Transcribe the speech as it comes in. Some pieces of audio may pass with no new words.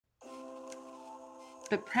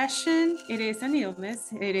Depression, it is an illness.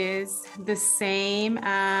 It is the same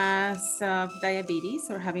as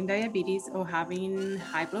diabetes or having diabetes or having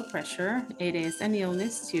high blood pressure. It is an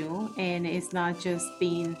illness too, and it's not just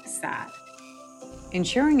being sad.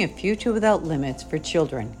 Ensuring a future without limits for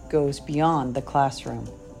children goes beyond the classroom.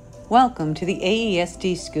 Welcome to the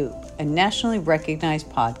AESD Scoop, a nationally recognized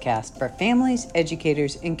podcast for families,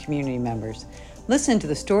 educators, and community members. Listen to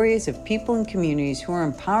the stories of people and communities who are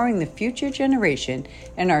empowering the future generation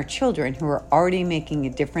and our children who are already making a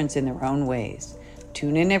difference in their own ways.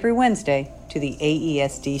 Tune in every Wednesday to the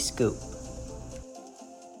AESD Scoop.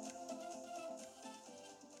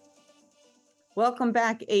 Welcome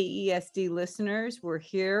back, AESD listeners. We're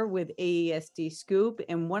here with AESD Scoop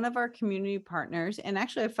and one of our community partners, and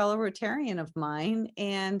actually a fellow Rotarian of mine.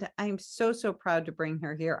 And I'm so proud to bring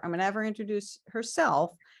her here. I'm going to have her introduce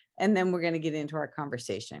herself, and then we're going to get into our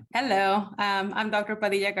conversation. Hello, I'm Dr.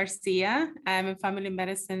 Padilla Garcia. I'm a family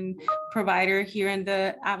medicine provider here in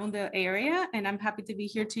the Avondale area, and I'm happy to be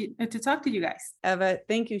here to talk to you guys. Eva,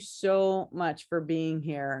 thank you so much for being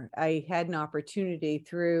here. I had an opportunity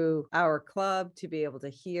through our club to be able to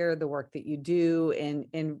hear the work that you do, and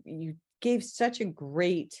you gave such a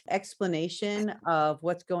great explanation of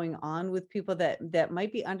what's going on with people that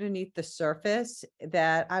might be underneath the surface,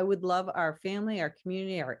 that I would love our family, our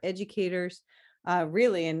community, our educators,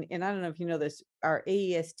 really, and I don't know if you know this, our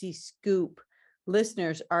AESD Scoop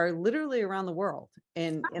listeners are literally around the world,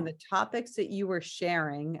 and the topics that you were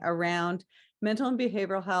sharing around mental and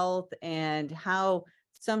behavioral health, and how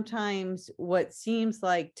sometimes what seems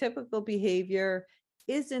like typical behavior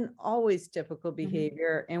isn't always typical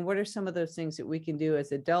behavior. And what are some of those things that we can do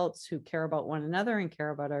as adults who care about one another and care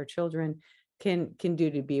about our children can do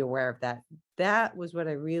to be aware of that? That was what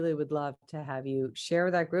I really would love to have you share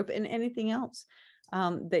with that group, and anything else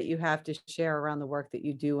that you have to share around the work that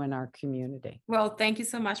you do in our community. Well, thank you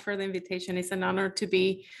so much for the invitation. It's an honor to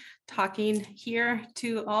be talking here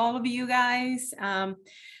to all of you guys.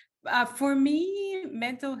 For me,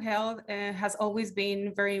 mental health has always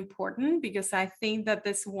been very important, because I think that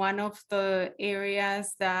that's one of the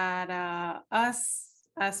areas that us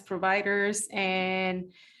as providers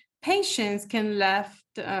and patients can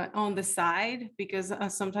left on the side, because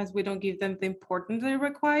sometimes we don't give them the importance they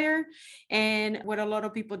require. And what a lot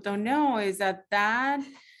of people don't know is that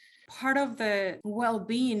part of the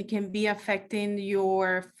well-being can be affecting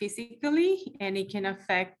your physically, and it can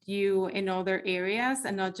affect you in other areas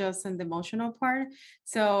and not just in the emotional part.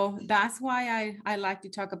 So that's why I like to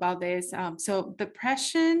talk about this. So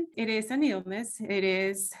depression, it is an illness. It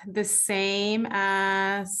is the same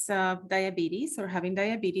as diabetes or having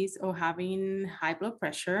diabetes or having high blood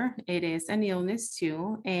pressure. It is an illness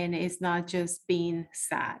too, and it's not just being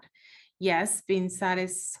sad. Yes, being sad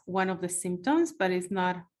is one of the symptoms, but it's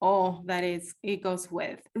not all that it goes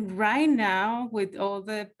with. Right now, with all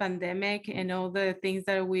the pandemic and all the things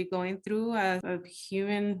that we're going through as a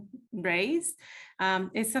human race,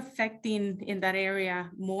 it's affecting in that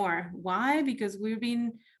area more. Why? Because we've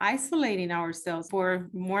been isolating ourselves for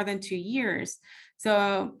more than 2 years.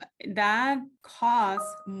 So that caused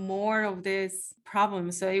more of this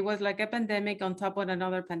problem. So it was like a pandemic on top of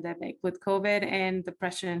another pandemic with COVID and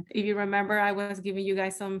depression. If you remember, I was giving you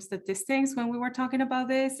guys some statistics when we were talking about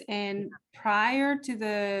this. And prior to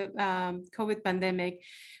the COVID pandemic,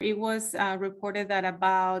 it was reported that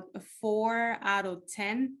about 4 out of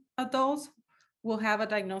 10 adults will have a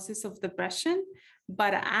diagnosis of depression.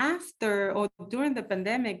 But after or during the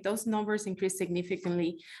pandemic, those numbers increased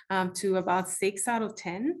significantly to about 6 out of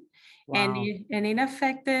 10. Wow. And it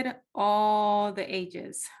affected all the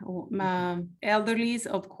ages. Elderlies,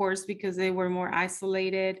 of course, because they were more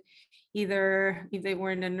isolated. Either if they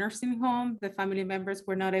were in a nursing home, the family members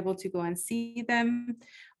were not able to go and see them,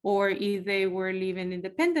 or if they were living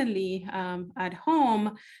independently at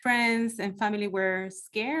home, friends and family were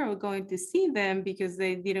scared of going to see them because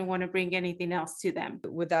they didn't want to bring anything else to them.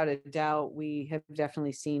 Without a doubt, we have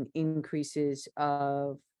definitely seen increases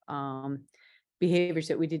of behaviors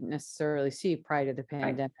that we didn't necessarily see prior to the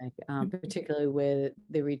pandemic, particularly with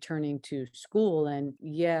the returning to school. And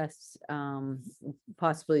yes,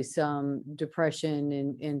 possibly some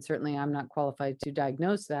depression, and certainly I'm not qualified to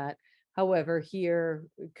diagnose that. However, here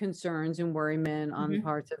concerns and worriment on the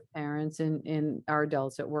parts of parents and our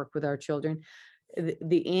adults that work with our children.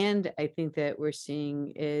 The end I think that we're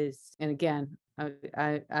seeing is, and again,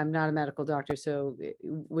 I'm not a medical doctor, so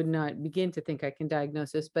would not begin to think I can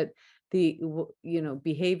diagnose this, but the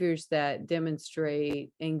behaviors that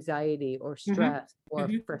demonstrate anxiety or stress or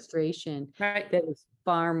frustration, Right. that is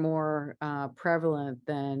far more prevalent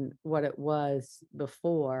than what it was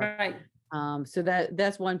before. Right. So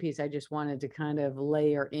that's one piece I just wanted to kind of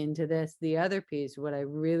layer into this. The other piece, what I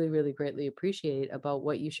really, really greatly appreciate about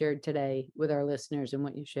what you shared today with our listeners and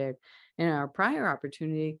what you shared in our prior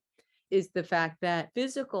opportunity is the fact that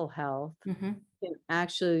physical health Mhm. can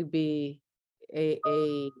actually be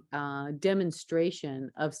a demonstration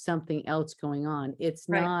of something else going on. It's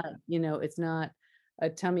Right. not, it's not a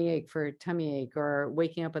tummy ache for a tummy ache or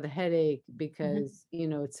waking up with a headache Mhm. because,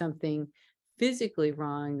 it's something physically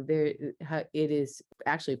wrong. It is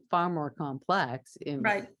actually far more complex in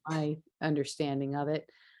Right. my understanding of it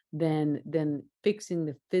than fixing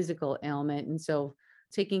the physical ailment. And so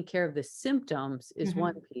taking care of the symptoms is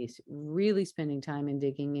one Mhm. piece, really spending time and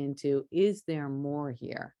digging into, is there more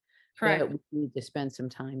here that Correct. we need to spend some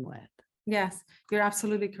time with? Yes, you're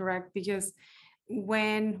absolutely correct because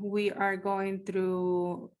when we are going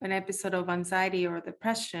through an episode of anxiety or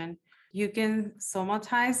depression, you can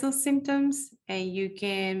somatize those symptoms and you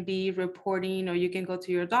can be reporting or you can go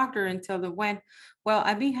to your doctor and tell them when, well,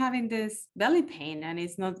 I've been having this belly pain and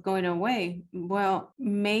it's not going away. Well,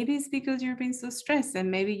 maybe it's because you're being so stressed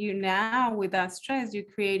and maybe you now with that stress, you're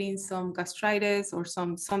creating some gastritis or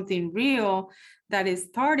something real that is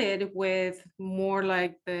started with more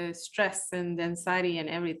like the stress and the anxiety and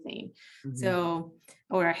everything. Mhm. So,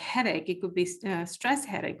 or a headache, it could be stress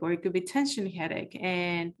headache or it could be tension headache.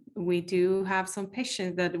 And we do have some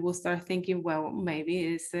patients that will start thinking, well, maybe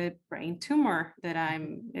it's a brain tumor that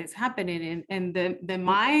is happening. And the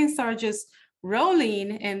minds are just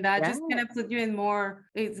rolling and that Yeah, just gonna put you in more,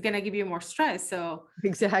 it's gonna give you more stress. So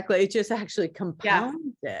exactly. It just actually yeah,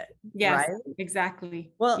 compounds it, yes, right?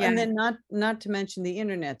 exactly. Well, Yeah, and then not to mention the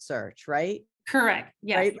internet search, right? correct.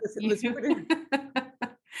 Yes. Right? Let's put it.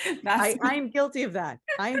 That's I'm guilty of that.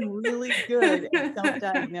 I'm really good at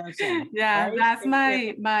self-diagnosing, yeah, right? that's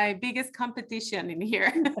If my biggest competition in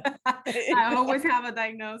here. I always have a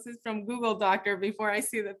diagnosis from Google Doctor before I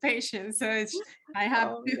see the patient, so I have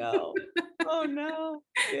Oh, to. no. Oh, no.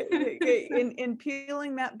 In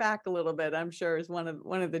peeling that back a little bit, I'm sure is one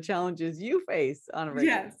of the challenges you face on a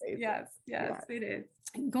regular Yes, basis. yes, yes, Yeah. it is.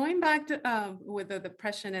 Going back to with the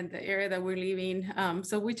depression and the area that we're living,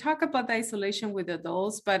 so we talk about the isolation with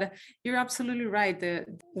adults, but you're absolutely right.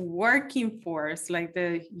 The working force, like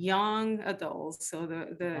the young adults, so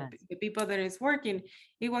Yes. the people that is working,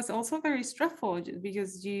 it was also very stressful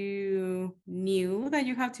because you knew that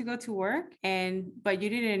you have to go to work, and but you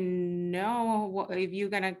didn't know if you're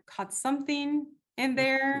gonna cut something in Right.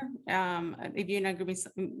 there, if you're not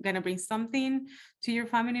gonna bring something to your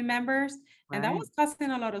family members. And that Right. was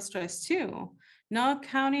causing a lot of stress too. Not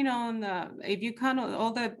counting on if you count on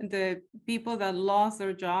all the people that lost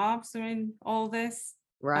their jobs during all this.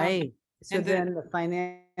 Um, Right. So and the then the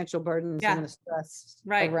financial burdens and yeah, the stress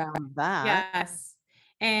right. around that. Yes.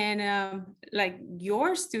 And like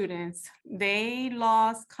your students, they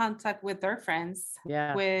lost contact with their friends,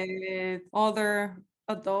 Yes. with other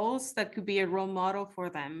adults that could be a role model for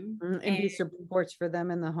them. And And be supports for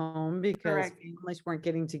them in the home because correct. families weren't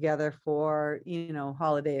getting together for,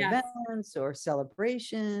 holiday Yes. events or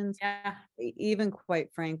celebrations. Yeah. Even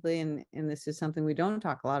quite frankly, and this is something we don't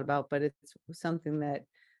talk a lot about, but it's something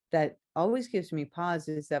that always gives me pause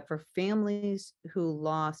is that for families who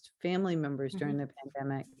lost family members during Hmm. the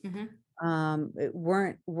pandemic, Hmm.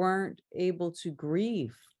 weren't able to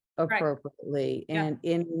grieve Right. appropriately Yeah. and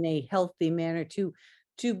in a healthy manner to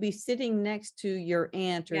be sitting next to your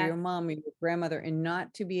aunt or your Yes. mom or your grandmother and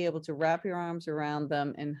not to be able to wrap your arms around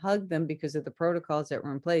them and hug them because of the protocols that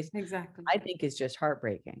were in place, Exactly. I think is just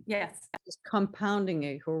heartbreaking. Yes. Just compounding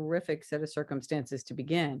a horrific set of circumstances to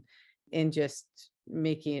begin and just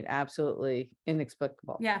making it absolutely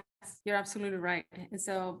inexplicable. Yes, you're absolutely right. And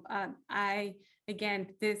so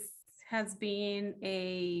again, this has been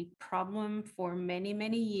a problem for many,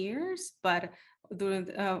 many years, but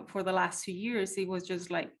for the last 2 years, it was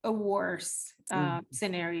just like a worse Mm,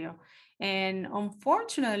 scenario. And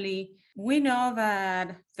unfortunately, we know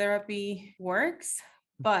that therapy works,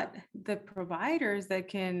 but the providers that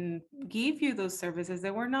can give you those services,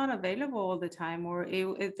 they were not available all the time, or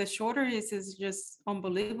the shortage is just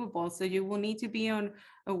unbelievable. So you will need to be on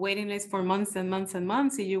a waiting list for months and months and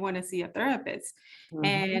months if you want to see a therapist. mhm.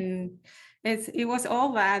 And it was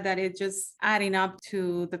all that it just adding up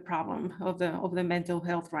to the problem of the mental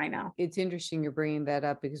health right now. It's interesting you're bringing that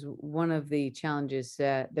up because one of the challenges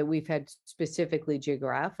that we've had specifically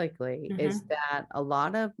geographically is Hmm. that a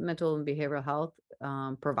lot of mental and behavioral health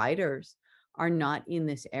providers are not in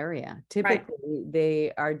this area. Right. Typically,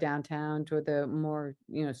 they are downtown toward the more,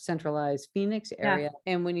 centralized Phoenix Yeah. area.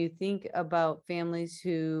 And when you think about families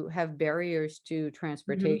who have barriers to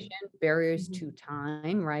transportation, Mhm. barriers Mhm. to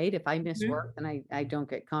time, right? If I miss Mhm. work, then I don't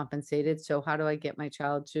get compensated. So how do I get my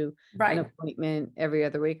child to an Right. appointment every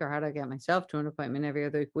other week? Or how do I get myself to an appointment every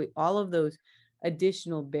other week? All of those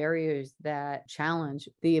additional barriers that challenge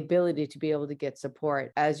the ability to be able to get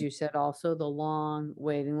support. As you said, also the long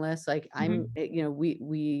waiting list. Like Mhm.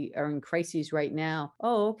 we are in crises right now.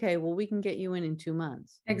 Oh, okay. Well, we can get you in 2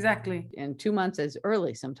 months. Exactly. And 2 months is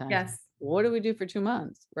early sometimes. Yes. What do we do for 2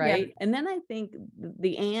 months? Yeah. Right. And then I think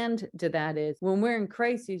the and to that is when we're in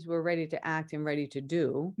crises, we're ready to act and ready to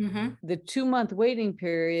do. Mhm. The 2 month waiting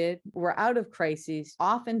period, we're out of crises.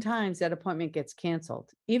 Oftentimes that appointment gets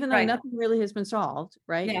canceled, even though Right. nothing really has been solved,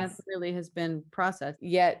 right? Nothing Yes. really has been processed.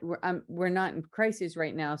 Yet we're not in crisis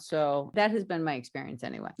right now. So that has been my experience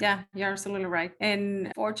anyway. Yeah, you're absolutely right.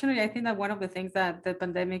 And fortunately, I think that one of the things that the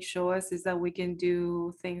pandemic show us is that we can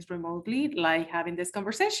do things remotely, like having this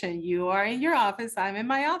conversation. You are in your office, I'm in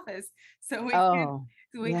my office. So Oh,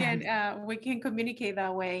 we yeah. can we can communicate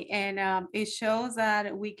that way. And it shows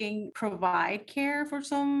that we can provide care for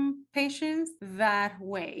some patients that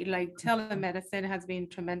way. Like telemedicine has been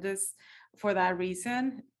tremendous for that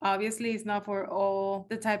reason. Obviously, it's not for all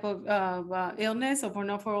the type of illness or for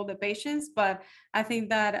not for all the patients, but I think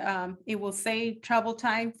that it will save travel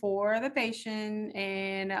time for the patient.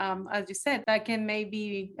 And as you said, that can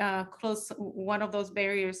maybe close one of those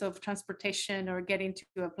barriers of transportation or getting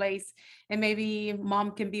to a place. And maybe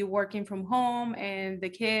mom can be working from home and the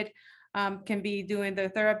kid can be doing the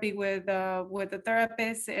therapy with the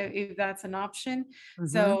therapist if that's an option. Mhm.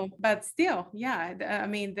 So, but still, yeah, I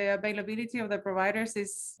mean, the availability of the providers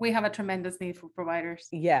is we have a tremendous need for providers.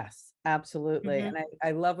 Yes, absolutely. Hmm. And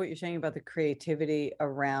I love what you're saying about the creativity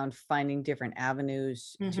around finding different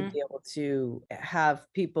avenues to Hmm. be able to have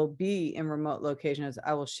people be in remote locations.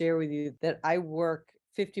 I will share with you that I work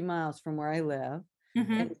 50 miles from where I live. And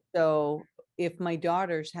Hmm. so if my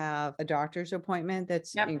daughters have a doctor's appointment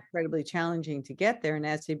that's Yep. incredibly challenging to get there, and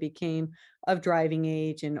as they became of driving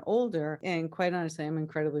age and older, and quite honestly, I'm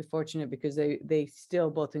incredibly fortunate because they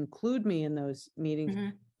still both include me in those meetings, Hmm.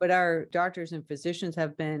 but our doctors and physicians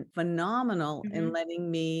have been phenomenal in Hmm.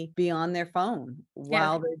 letting me be on their phone Yes,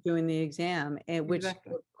 while they're doing the exam, and which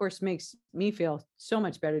exactly. of course makes me feel so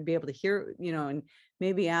much better to be able to hear, and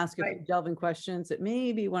maybe ask a few Right. delving questions that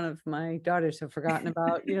maybe one of my daughters have forgotten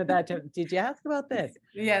about, that type, did you ask about this?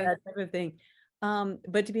 Yes, That type of thing.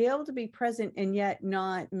 But to be able to be present and yet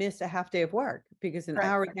not miss a half day of work because an correct.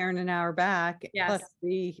 hour there and an hour back plus Yes,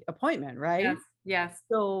 the appointment, yes, right? yes.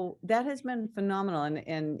 So that has been phenomenal.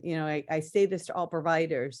 And I say this to all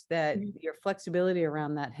providers that Mhm. your flexibility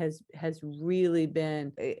around that has really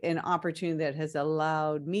been an opportunity that has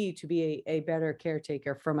allowed me to be a better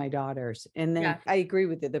caretaker for my daughters. And then Yes. I agree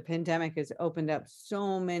with you. The pandemic has opened up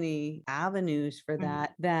so many avenues for Mhm.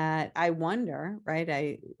 that I wonder,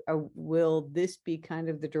 right? Will this be kind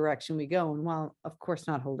of the direction we go? And while of course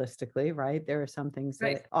not holistically, right? There are some things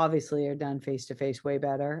Right. that obviously are done face to face way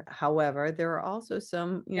better. However, there are also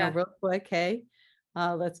some, Yeah. real quick, hey,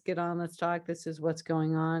 let's get on, let's talk. This is what's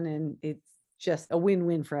going on. And it's just a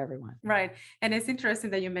win-win for everyone. Right. And it's interesting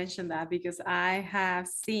that you mentioned that because I have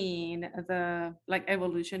seen the like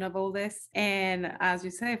evolution of all this. And as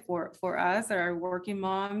you say, for us, our working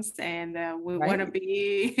moms, and we want to Right?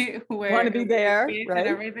 be Want where to be with the there, kids and right?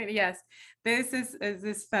 everything. Yes, this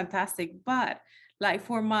is fantastic. But like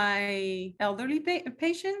for my elderly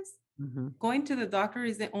patients, Mhm. going to the doctor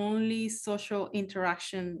is the only social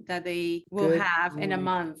interaction that they will Good have in a point.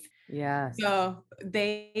 month. Yes. So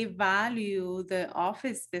they value the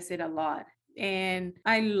office visit a lot. And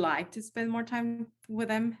I like to spend more time with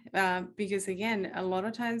them because, again, a lot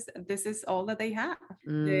of times this is all that they have.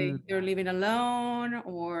 Mm, They're living alone,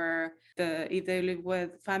 or if they live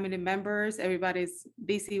with family members, everybody's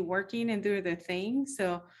busy working and doing their thing.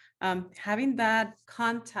 So having that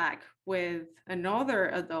contact with another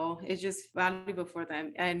adult is just valuable for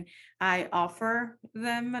them. And I offer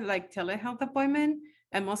them like telehealth appointment,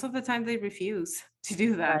 and most of the time they refuse to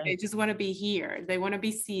do that. They right. just want to be here. They want to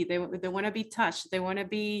be seen. They want to be touched. They want to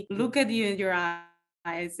be look at you in your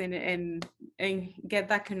eyes and get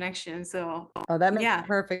that connection. So Oh, that makes yeah,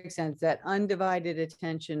 perfect sense. That undivided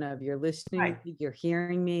attention of you're listening, right. you're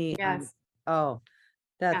hearing me. Yes. Oh,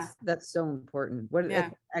 Yeah. that's so important. That's Yeah.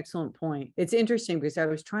 an excellent point. It's interesting because I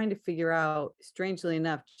was trying to figure out, strangely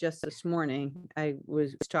enough, just this morning, I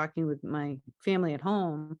was talking with my family at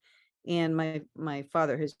home, and my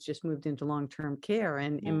father has just moved into long-term care,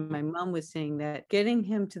 and Mhm. my mom was saying that getting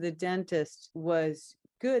him to the dentist was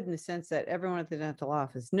good in the sense that everyone at the dental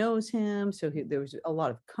office knows him. So there was a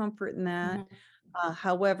lot of comfort in that. Mhm.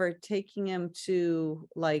 However, taking him to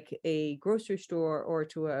like a grocery store or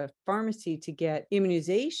to a pharmacy to get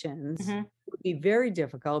immunizations Mhm. would be very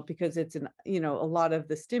difficult because it's a lot of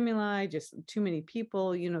the stimuli, just too many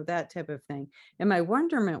people, that type of thing. And my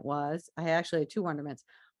wonderment was, I actually had two wonderments.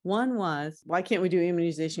 One was, why can't we do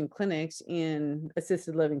immunization clinics in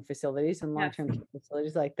assisted living facilities and Yes. long-term care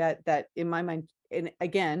facilities like that? That in my mind, and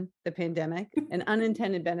again, the pandemic, an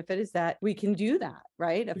unintended benefit is that we can do that,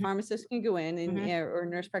 right? A Mhm. pharmacist can go in and Mhm. or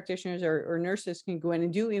nurse practitioners or nurses can go in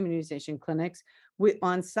and do immunization clinics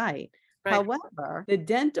on site. Right. However, the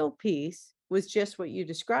dental piece was just what you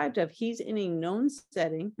described of he's in a known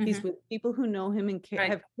setting. He's Mhm. with people who know him and Right.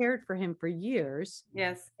 have cared for him for years.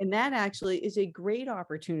 Yes. And that actually is a great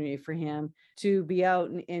opportunity for him to be out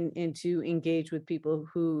and to engage with people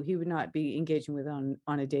who he would not be engaging with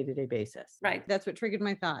on a day-to-day basis. Right. That's what triggered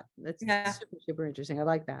my thought. That's Yeah. super, super interesting. I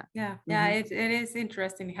like that. Yeah. Yeah. Mhm, It is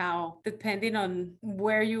interesting how, depending on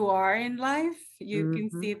where you are in life, you can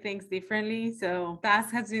mhm. see things differently. So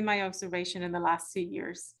that has been my observation in the last 2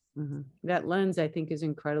 years. That lens, I think, is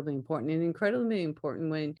incredibly important and incredibly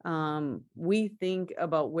important when we think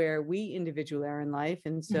about where we individually are in life.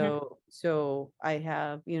 And Mhm. so I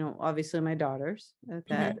have, obviously my daughters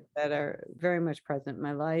Mhm. that are very much present in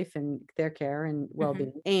my life and their care and Mhm.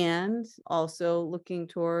 well-being, and also looking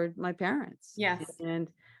toward my parents Yes.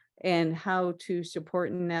 and how to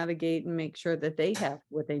support and navigate and make sure that they have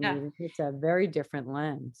what they Yeah. need. It's a very different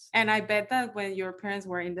lens. And I bet that when your parents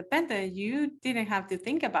were independent, you didn't have to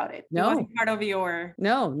think about it. It No, wasn't part of your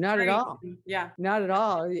no, not at all. brain. Yeah. Not at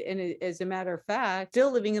all. And as a matter of fact,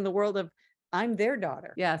 still living in the world of I'm their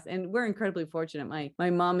daughter. Yes, and we're incredibly fortunate. My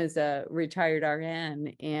mom is a retired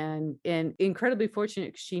RN and incredibly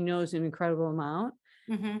fortunate. She knows an incredible amount,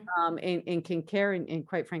 Mhm. and can care and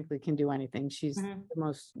quite frankly can do anything. She's Mhm. the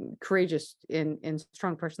most courageous and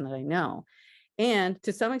strong person that I know. And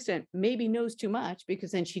to some extent, maybe knows too much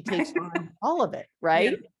because then she takes on all of it, Yes.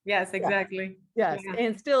 right? Yes, Yeah. exactly. Yes, Yeah.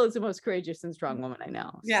 and still is the most courageous and strong woman I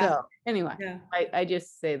know. Yeah. So, anyway, Yeah. I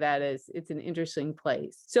just say that as it's an interesting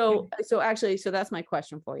place. Mhm. So actually, so that's my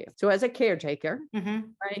question for you. So as a caretaker,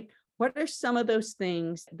 Mhm. right? What are some of those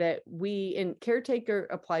things that and caretaker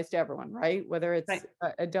applies to everyone, right? Whether it's Right.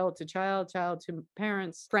 adult to child to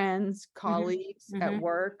parents, friends, Mhm. colleagues at Mhm.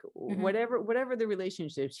 work, Mhm. whatever the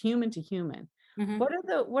relationships, human to human. Mhm.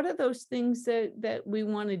 What are those things that we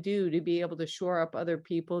want to do to be able to shore up other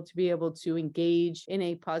people, to be able to engage in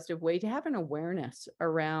a positive way, to have an awareness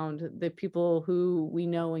around the people who we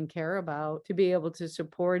know and care about, to be able to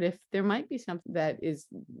support if there might be something that is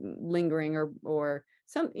lingering or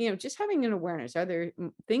some, just having an awareness. Are there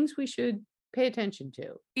things we should pay attention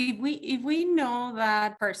to? If we know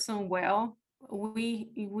that person well,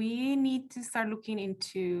 we need to start looking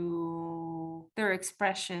into their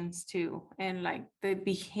expressions too, and like the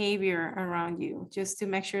behavior around you, just to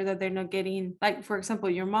make sure that they're not getting, like, for example,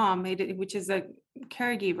 your mom which is a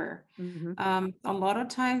caregiver. Mhm. A lot of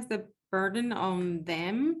times the burden on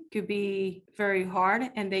them could be very hard,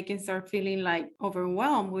 and they can start feeling like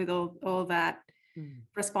overwhelmed with all that Mm.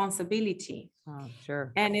 responsibility. Oh,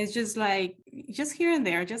 sure. And it's just like, just here and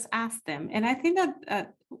there, just ask them. And I think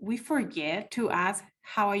that we forget to ask,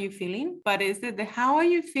 how are you feeling? But is it the how are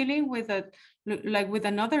you feeling with like with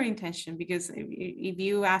another intention? Because if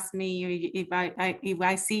you ask me, if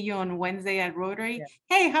I see you on Wednesday at Rotary, Yeah.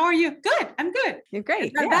 hey, how are you? Good, I'm good. You're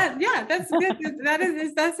great. Yeah. Yeah, that's good.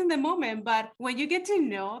 That's in the moment. But when you get to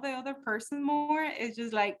know the other person more, it's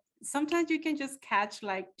just like sometimes you can just catch,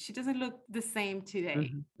 like, she doesn't look the same today.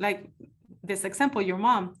 Mhm. Like this example, your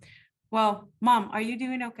mom. Well, mom, are you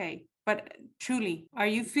doing okay? But truly, are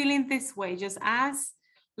you feeling this way? Just ask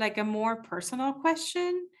like a more personal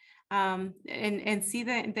question, and see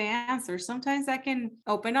the answer. Sometimes that can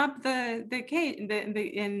open up the case,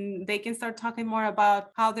 and they can start talking more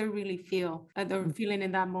about how they really feel, they're Mm, feeling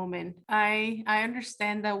in that moment. I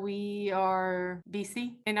understand that we are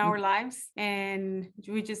busy in our mm, lives, and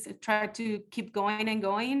we just try to keep going and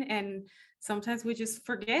going, and sometimes we just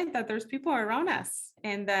forget that there's people around us,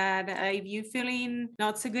 and that if you feeling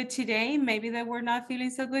not so good today, maybe they were not feeling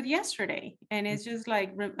so good yesterday, and mm. it's just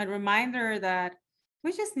like a reminder that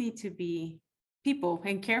we just need to be people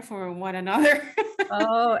and care for one another.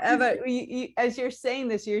 Oh, Eva, as you're saying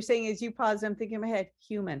this, you're saying as you pause, I'm thinking in my head,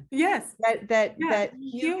 human. Yes. That Yeah. that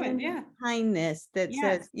Human. human Yeah. kindness that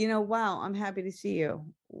Yes. says, wow, I'm happy to see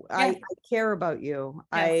you. I care about you.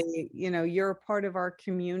 Yes. You're a part of our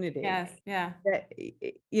community. Yes. Yeah. That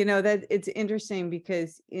it's interesting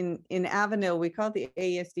because in Avondale we call it the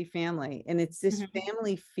AESD family, and it's this Mhm.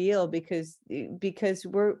 family feel because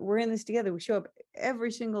we're in this together. We show up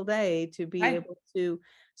every single day to be Right. able to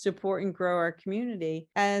support and grow our community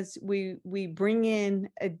as we bring in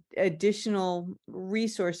additional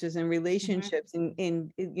resources and Mhm. relationships,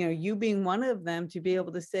 and you being one of them, to be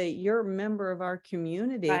able to say you're a member of our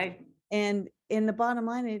community. Right. And in the bottom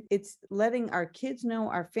line, it's letting our kids know,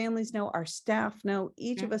 our families know, our staff know,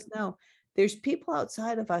 each of Mhm. us know there's people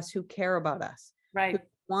outside of us who care about us, who Right.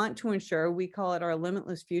 want to ensure, we call it our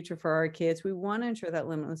limitless future for our kids. We want to ensure that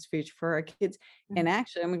limitless future for our kids. And Mhm.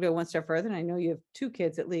 actually, I'm going to go one step further. And I know you have 2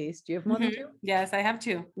 kids at least. Do you have more than 2? Mhm. Yes, I have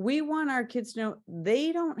two. We want our kids to know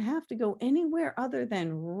they don't have to go anywhere other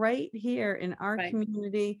than right here in our Right.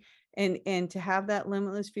 community, and to have that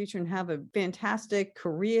limitless future and have a fantastic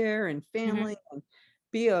career and Mhm. family, and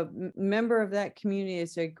be a member of that community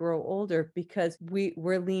as they grow older, because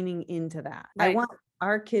we're leaning into that. I Right. want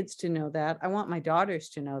our kids to know that. I want my daughters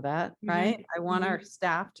to know that, right? Mhm. I want our Mhm.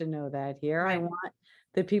 staff to know that here. I Right. want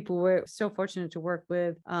the people we're so fortunate to work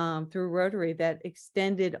with through Rotary, that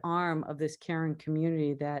extended arm of this caring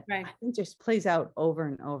community that Right. I think just plays out over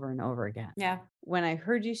and over and over again. Yeah. When I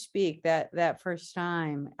heard you speak that first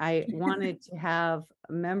time, I wanted to have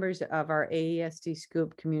members of our AESD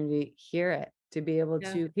Scoop community hear it, to be able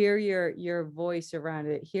Yeah. to hear your voice around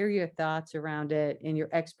it, hear your thoughts around it, and your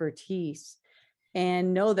expertise,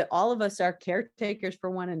 and know that all of us are caretakers for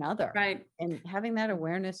one another, Right. and having that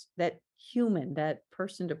awareness, that human, that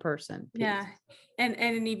person to person piece. Yeah. And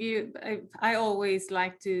if you, I always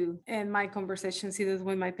like to end my conversations either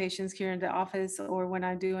with my patients here in the office or when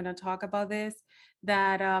I do and I talk about this,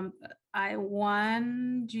 that I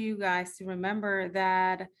want you guys to remember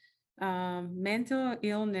that mental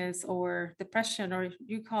illness or depression, or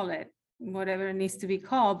you call it whatever it needs to be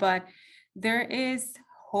called, but there is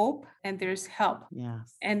hope and there's help,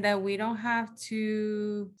 Yes. and that we don't have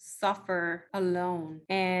to suffer alone,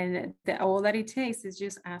 and that all that it takes is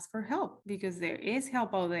just ask for help, because there is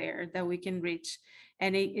help out there that we can reach.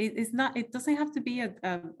 And it's not, it doesn't have to be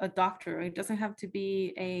a doctor, it doesn't have to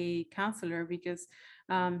be a counselor, because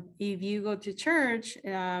if you go to church,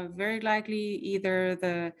 very likely either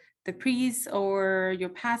the priest or your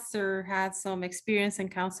pastor has some experience in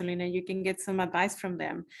counseling and you can get some advice from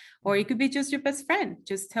them. Or it could be just your best friend,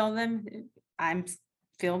 just tell them, I'm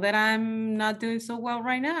feel that I'm not doing so well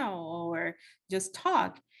right now, or just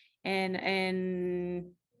talk.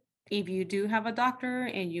 And if you do have a doctor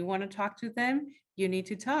and you want to talk to them, you need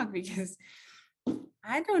to talk, because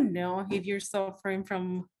I don't know if you're suffering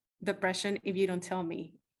from depression if you don't tell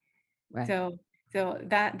me. Right. So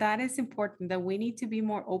that is important, that we need to be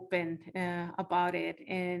more open about it,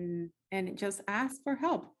 and just ask for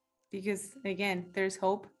help, because again, there's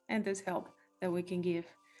hope and there's help that we can give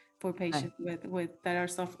for Right. patients with that are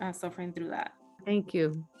suffering through that. Thank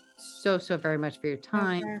you so, so very much for your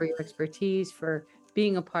time, Okay. for your expertise, for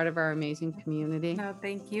being a part of our amazing community. No,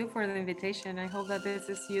 thank you for the invitation. I hope that this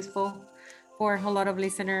is useful for a lot of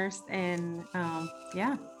listeners, and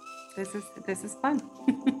yeah, this is fun.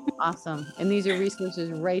 Awesome. And these are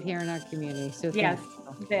resources right here in our community. So thank Yes,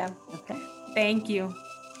 you. yeah. Okay. Thank you.